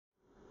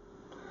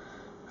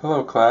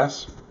Hello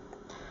class.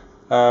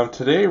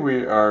 Today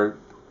we are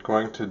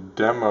going to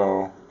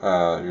demo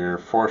your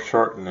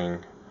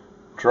foreshortening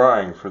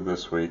drawing for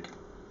this week.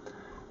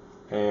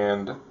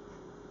 And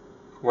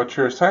what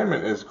your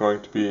assignment is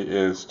going to be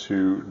is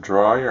to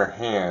draw your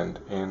hand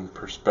in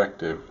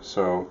perspective.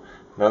 So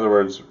in other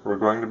words, we're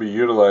going to be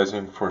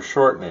utilizing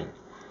foreshortening.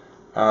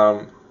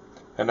 And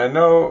I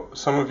know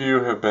some of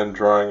you have been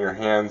drawing your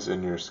hands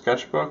in your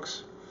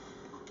sketchbooks.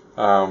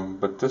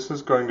 But this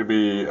is going to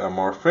be a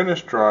more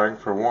finished drawing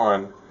for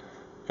one,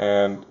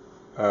 and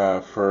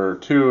for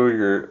two,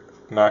 you're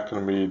not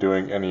going to be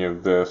doing any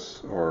of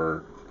this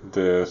or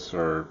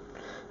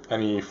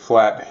any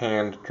flat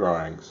hand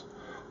drawings.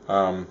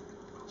 So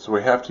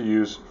we have to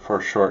use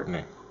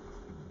foreshortening.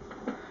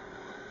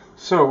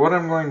 So what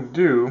I'm going to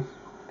do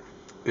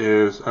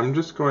is I'm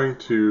just going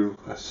to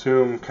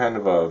assume kind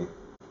of a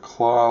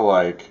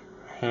claw-like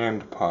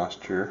hand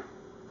posture.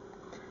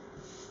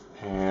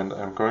 And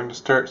I'm going to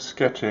start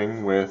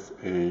sketching with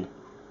a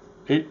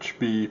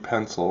HB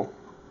pencil.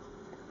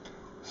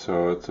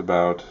 So it's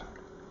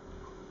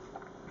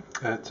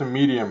a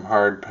medium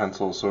hard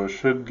pencil, so it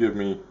should give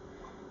me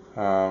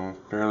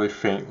fairly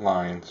faint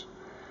lines.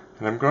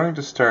 And I'm going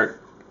to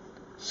start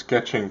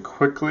sketching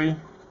quickly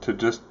to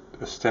just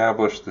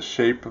establish the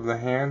shape of the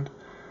hand,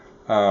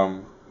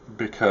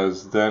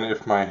 because then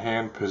if my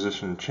hand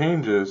position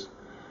changes,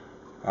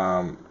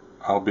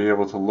 I'll be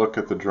able to look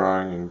at the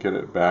drawing and get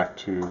it back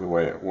to the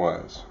way it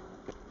was.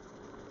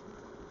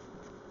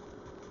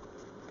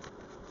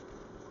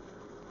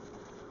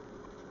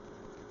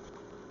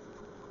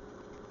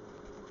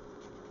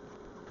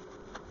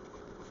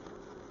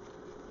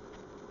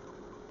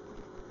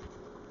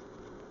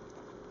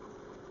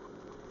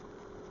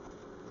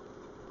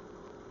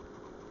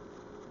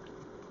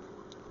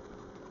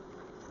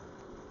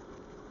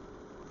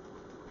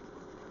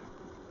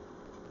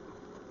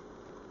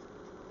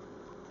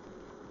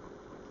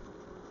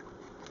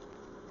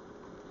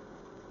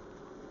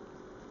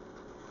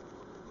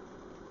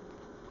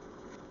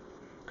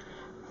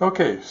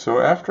 Okay,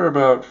 so after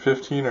about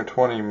 15 or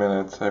 20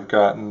 minutes, I've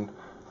gotten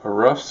a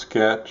rough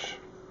sketch.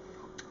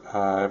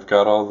 I've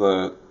got all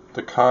the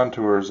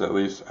contours at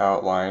least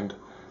outlined,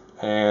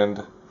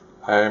 and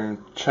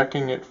I'm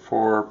checking it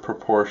for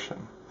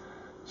proportion.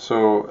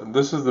 So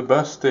this is the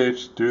best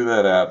stage to do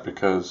that at,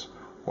 because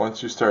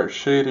once you start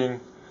shading,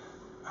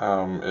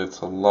 it's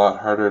a lot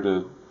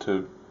harder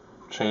to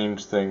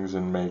change things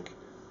and make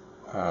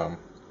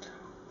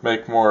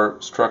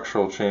more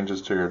structural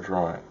changes to your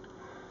drawing.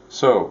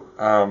 So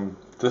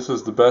this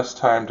is the best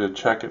time to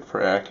check it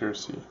for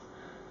accuracy.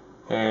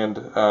 And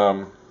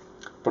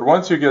but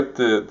once you get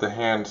the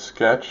hand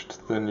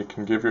sketched, then you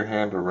can give your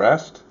hand a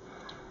rest,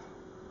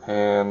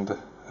 and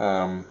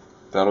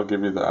that'll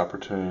give you the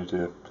opportunity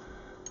to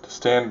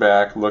stand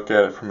back, look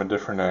at it from a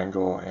different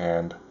angle,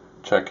 and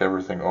check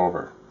everything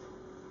over.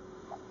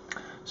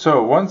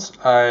 So once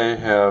I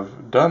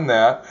have done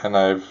that and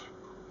I've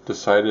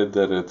decided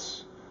that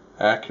it's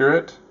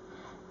accurate,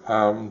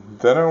 then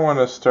I want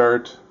to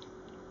start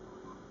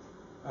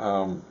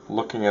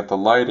looking at the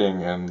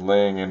lighting and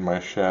laying in my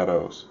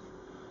shadows.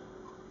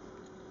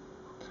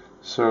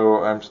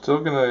 So I'm still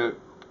going to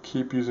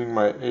keep using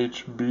my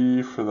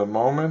HB for the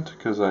moment,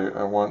 because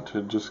I want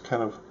to just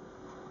kind of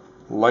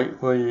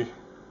lightly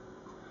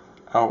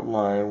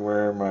outline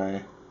where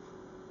my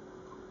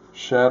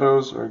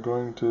shadows are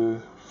going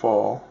to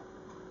fall.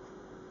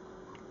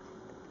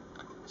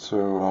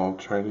 So I'll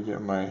try to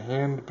get my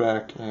hand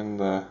back in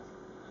the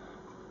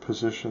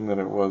position that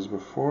it was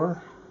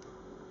before.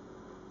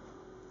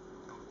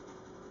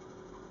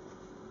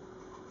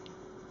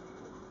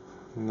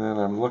 And then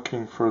I'm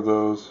looking for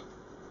those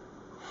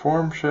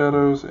form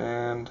shadows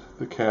and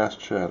the cast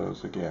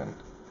shadows again.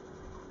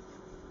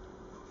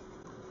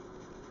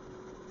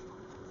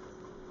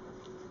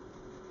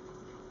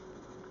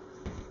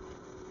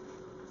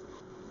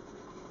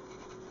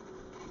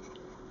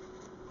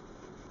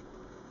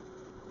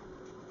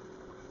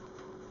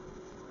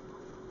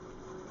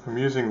 I'm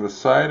using the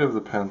side of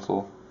the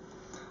pencil.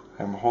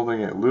 I'm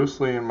holding it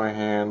loosely in my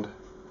hand.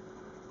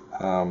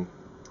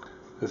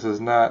 This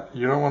is not,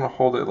 you don't want to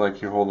hold it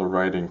like you hold a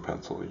writing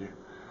pencil.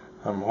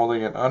 I'm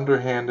holding it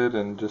underhanded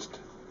and just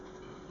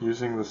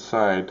using the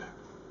side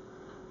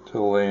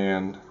to lay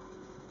in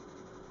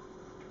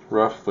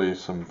roughly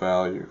some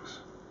values.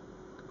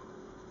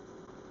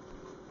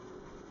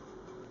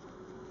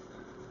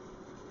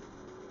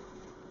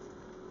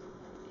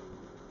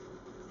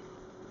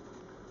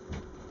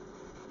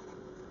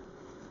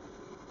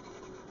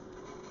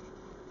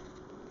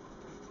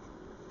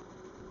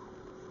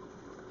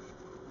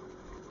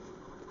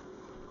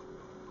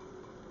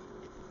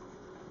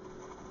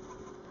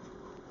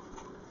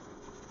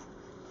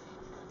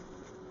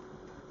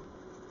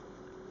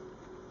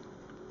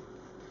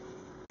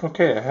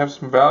 Okay, I have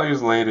some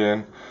values laid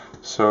in,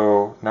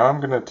 so now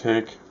I'm going to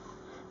take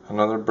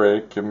another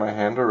break, give my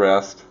hand a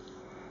rest,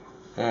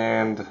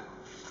 and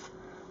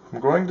I'm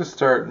going to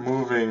start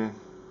moving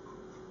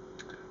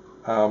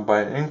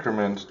by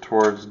increment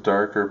towards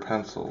darker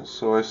pencils.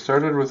 So I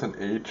started with an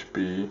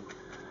HB,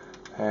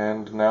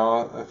 And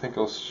now I think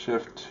I'll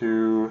shift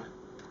to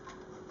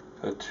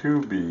a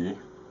 2B.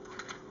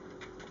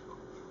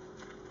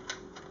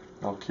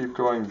 I'll keep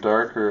going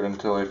darker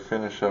until I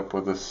finish up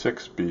with a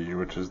 6B,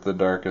 which is the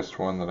darkest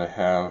one that I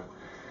have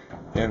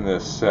in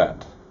this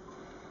set.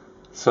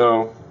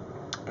 So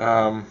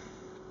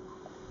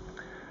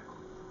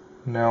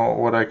now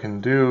what I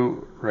can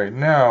do right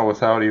now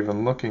without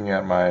even looking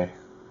at my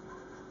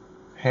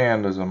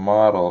hand as a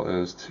model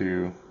is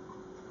to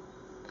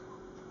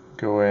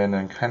go in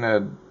and kind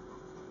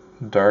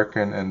of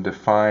darken and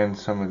define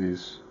some of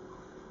these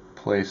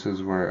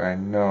places where I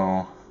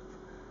know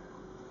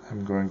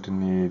I'm going to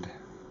need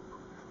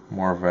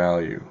more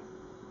value.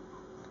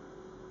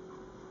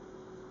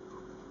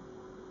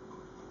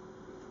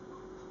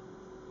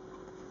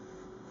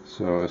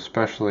 So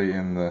especially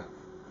in the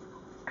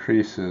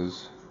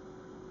creases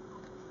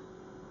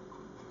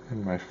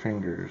in my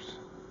fingers,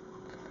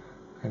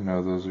 I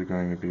know those are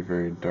going to be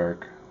very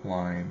dark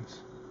lines.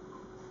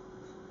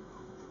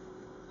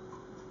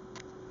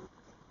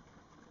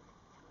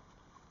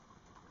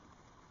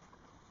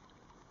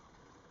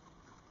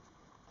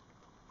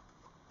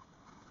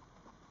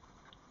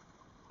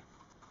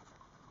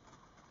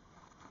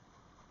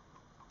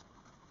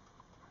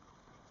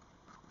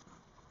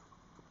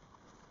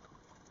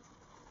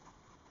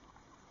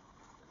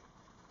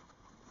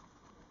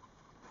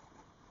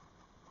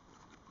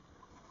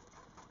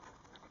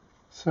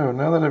 So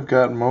now that I've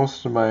got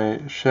most of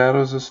my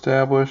shadows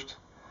established,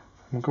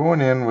 I'm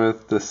going in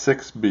with the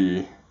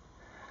 6B,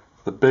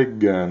 the big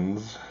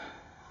guns,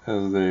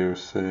 as they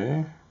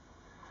say,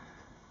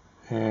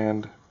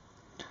 and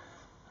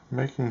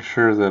making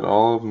sure that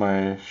all of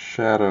my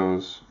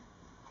shadows,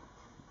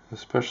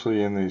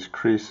 especially in these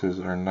creases,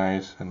 are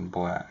nice and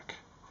black.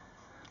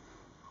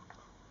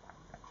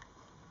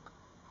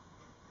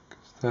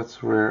 Because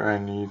that's where I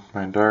need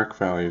my dark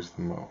values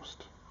the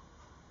most.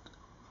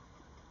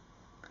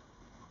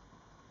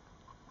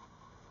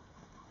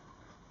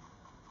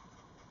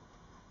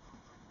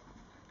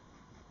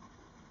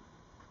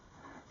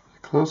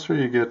 The closer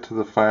you get to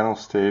the final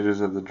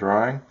stages of the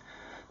drawing,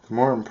 the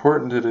more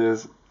important it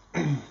is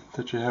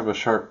that you have a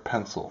sharp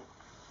pencil.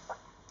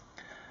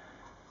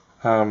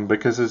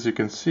 Because as you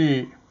can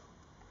see,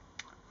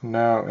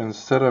 now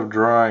instead of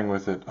drawing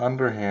with it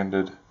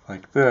underhanded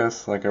like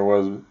this, like I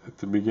was at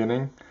the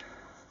beginning,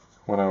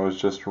 when I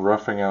was just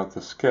roughing out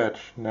the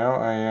sketch, now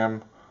I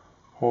am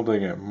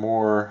holding it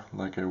more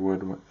like I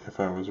would if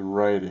I was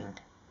writing.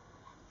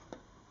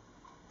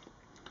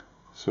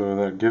 So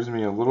that gives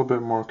me a little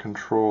bit more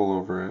control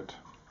over it.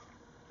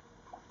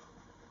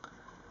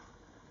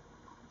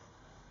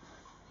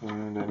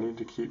 And I need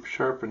to keep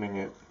sharpening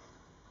it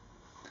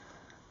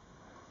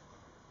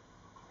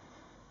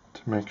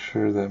to make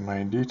sure that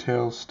my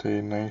details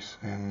stay nice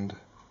and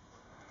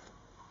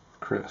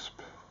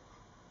crisp.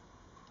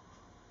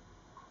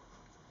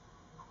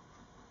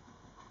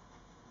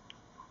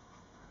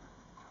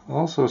 I'll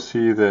also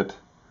see that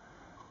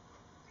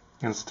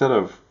instead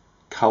of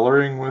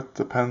coloring with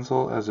the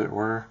pencil, as it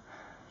were,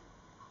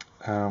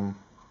 I'm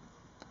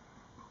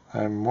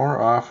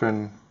more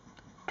often,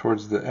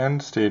 towards the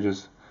end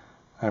stages,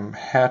 I'm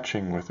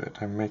hatching with it.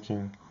 I'm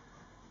making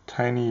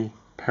tiny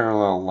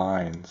parallel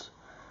lines.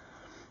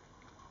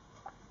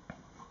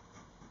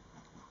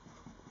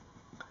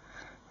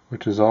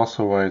 Which is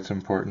also why it's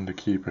important to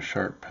keep a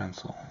sharp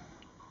pencil.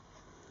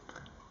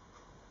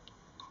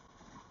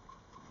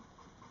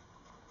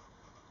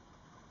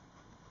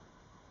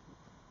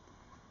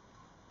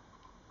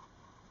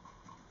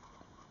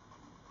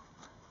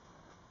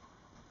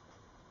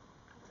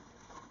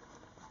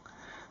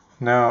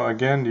 Now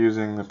again,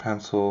 using the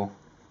pencil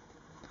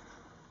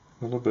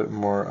a little bit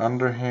more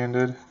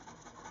underhanded,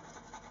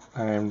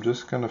 I'm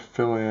just going to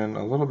fill in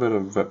a little bit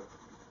of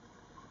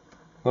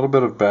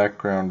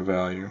background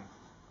value.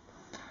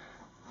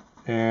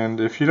 And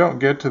if you don't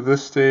get to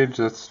this stage,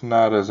 that's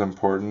not as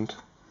important.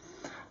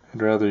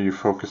 I'd rather you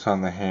focus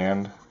on the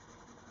hand.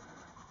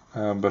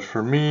 But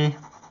for me,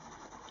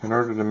 in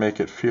order to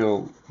make it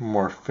feel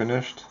more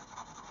finished,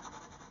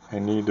 I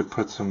need to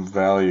put some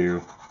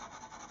value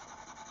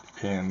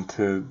in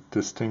to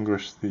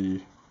distinguish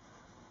the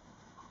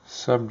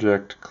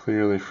subject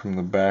clearly from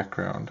the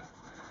background,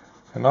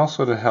 and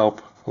also to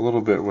help a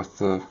little bit with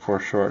the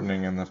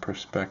foreshortening and the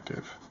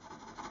perspective.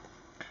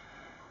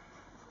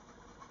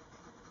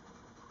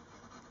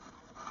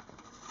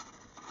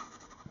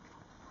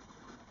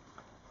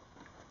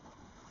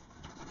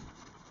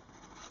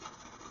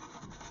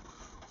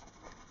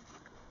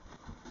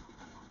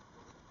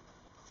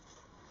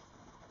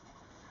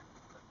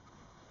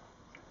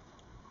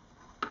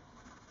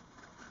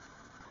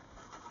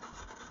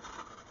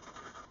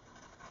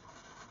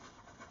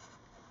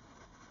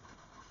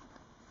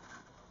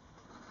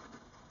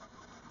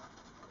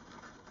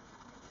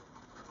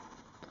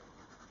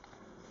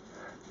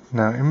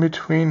 Now in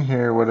between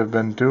here, what I've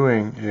been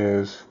doing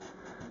is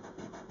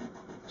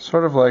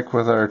sort of like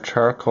with our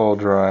charcoal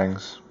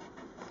drawings,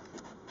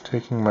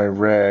 taking my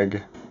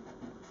rag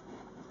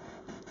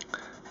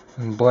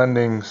and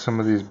blending some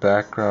of these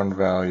background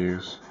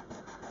values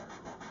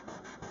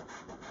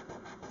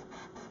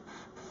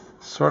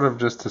sort of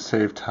just to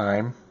save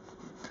time,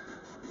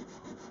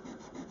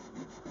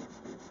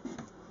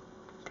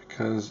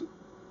 because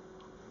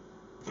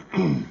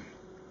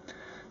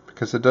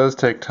it does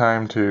take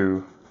time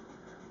to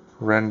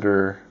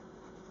render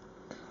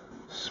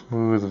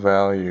smooth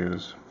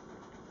values.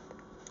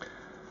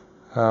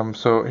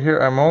 So here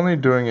I'm only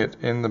doing it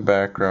in the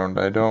background.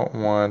 I don't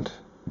want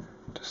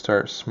to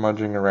start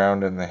smudging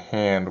around in the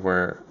hand,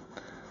 where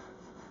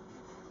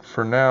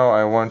for now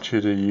I want you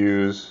to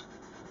use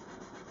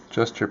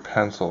just your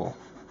pencil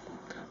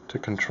to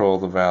control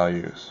the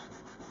values.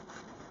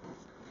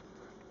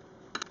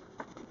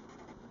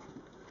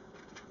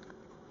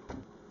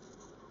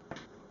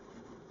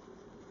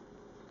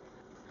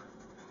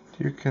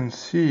 You can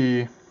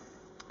see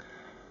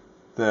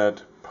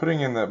that putting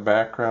in that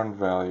background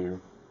value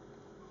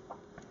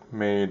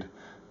made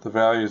the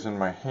values in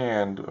my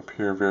hand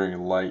appear very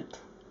light.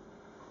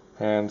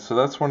 And so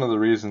that's one of the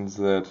reasons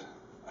that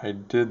I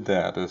did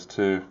that,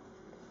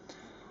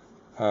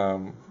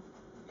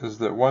 is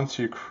that once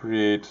you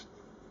create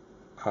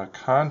a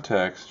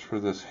context for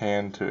this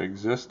hand to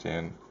exist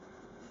in,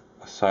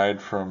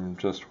 aside from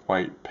just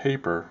white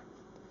paper,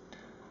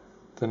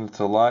 then it's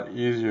a lot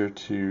easier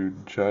to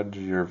judge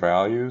your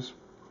values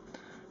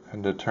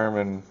and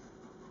determine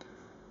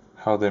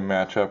how they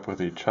match up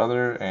with each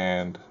other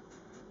and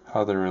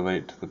how they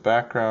relate to the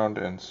background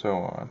and so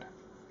on.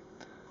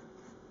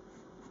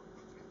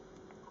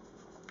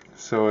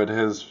 So it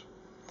has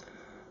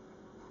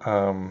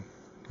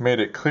made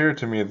it clear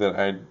to me that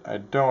I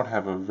don't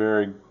have a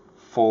very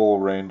full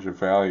range of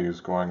values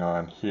going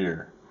on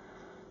here.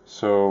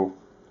 So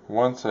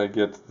once I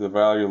get the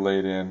value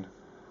laid in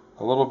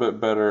a little bit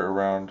better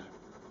around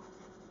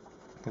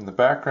in the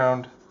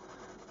background,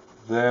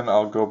 then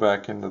I'll go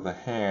back into the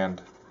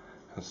hand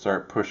and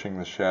start pushing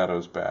the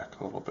shadows back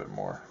a little bit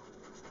more.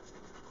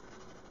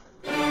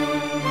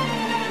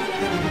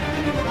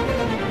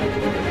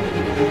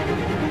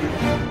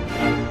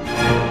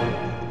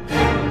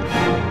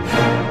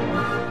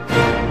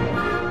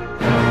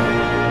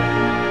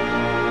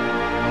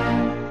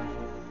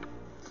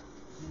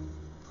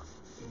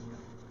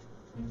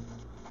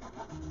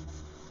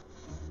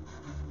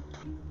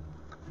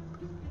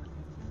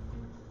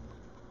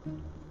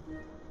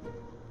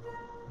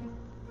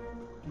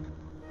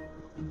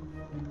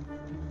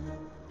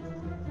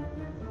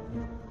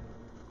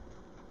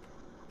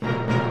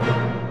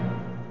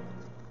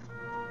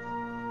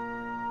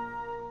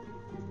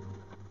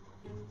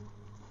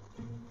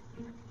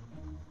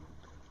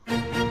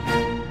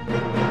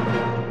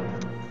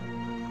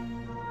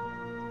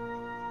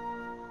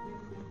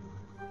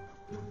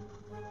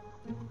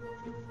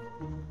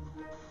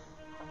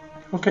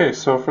 Okay,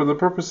 so for the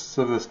purposes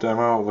of this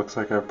demo, it looks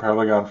like I've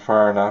probably gone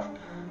far enough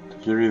to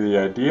give you the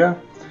idea.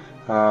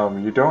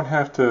 You don't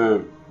have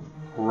to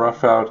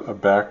rough out a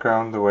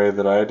background the way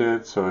that I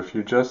did, so if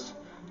you just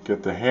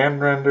get the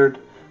hand rendered,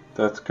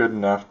 that's good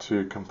enough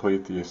to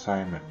complete the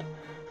assignment.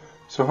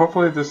 So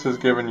hopefully this has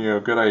given you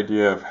a good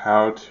idea of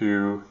how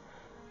to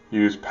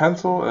use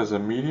pencil as a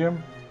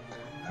medium,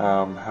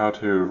 how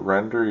to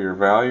render your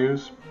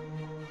values,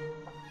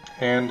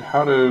 and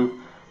how to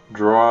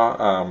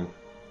draw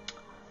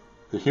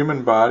the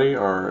human body,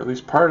 or at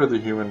least part of the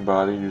human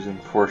body, using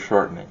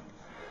foreshortening.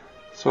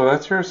 So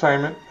that's your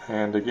assignment,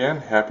 and again,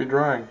 happy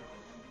drawing.